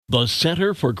The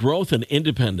Center for Growth and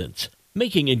Independence,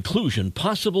 making inclusion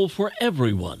possible for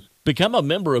everyone. Become a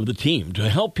member of the team to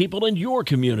help people in your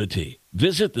community.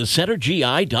 Visit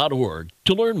thecentergi.org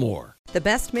to learn more. The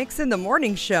best mix in the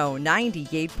morning show,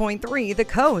 98.3 The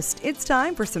Coast. It's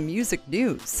time for some music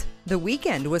news. The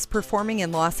Weeknd was performing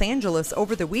in Los Angeles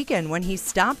over the weekend when he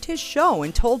stopped his show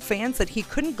and told fans that he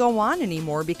couldn't go on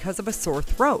anymore because of a sore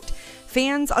throat.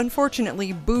 Fans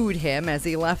unfortunately booed him as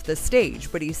he left the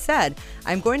stage, but he said,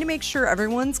 "I'm going to make sure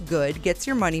everyone's good, gets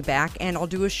your money back, and I'll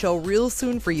do a show real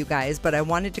soon for you guys, but I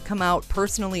wanted to come out,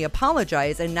 personally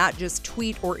apologize, and not just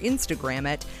tweet or Instagram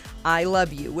it. I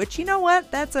love you," which, you know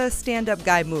what? That's a stand-up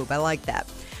guy move. I like that.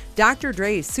 Dr.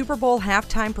 Dre's Super Bowl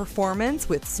halftime performance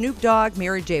with Snoop Dogg,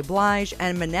 Mary J. Blige,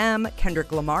 Eminem,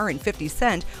 Kendrick Lamar, and 50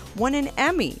 Cent won an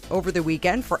Emmy over the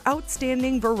weekend for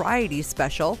Outstanding Variety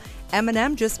Special.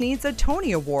 Eminem just needs a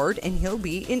Tony Award, and he'll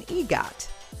be an EGOT.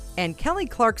 And Kelly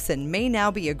Clarkson may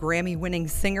now be a Grammy-winning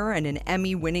singer and an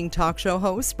Emmy-winning talk show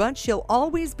host, but she'll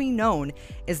always be known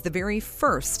as the very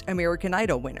first American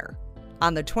Idol winner.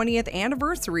 On the 20th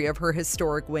anniversary of her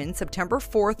historic win, September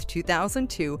 4th,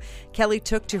 2002, Kelly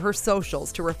took to her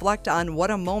socials to reflect on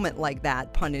what a moment like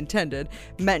that, pun intended,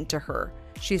 meant to her.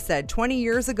 She said, 20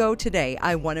 years ago today,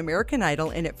 I won American Idol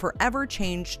and it forever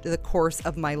changed the course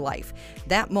of my life.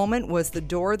 That moment was the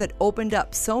door that opened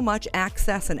up so much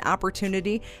access and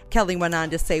opportunity." Kelly went on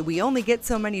to say, "We only get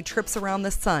so many trips around the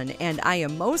sun, and I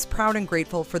am most proud and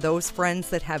grateful for those friends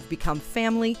that have become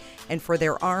family and for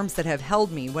their arms that have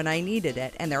held me when I needed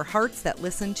it and their hearts that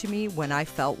listened to me when I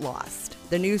felt lost."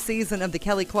 The new season of The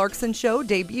Kelly Clarkson Show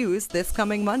debuts this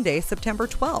coming Monday, September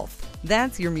 12th.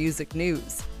 That's your music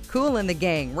news. Kool and the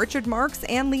Gang, Richard Marx,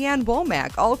 and Leanne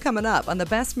Womack all coming up on the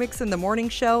best mix in the morning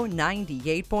show,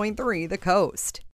 98.3 The Coast.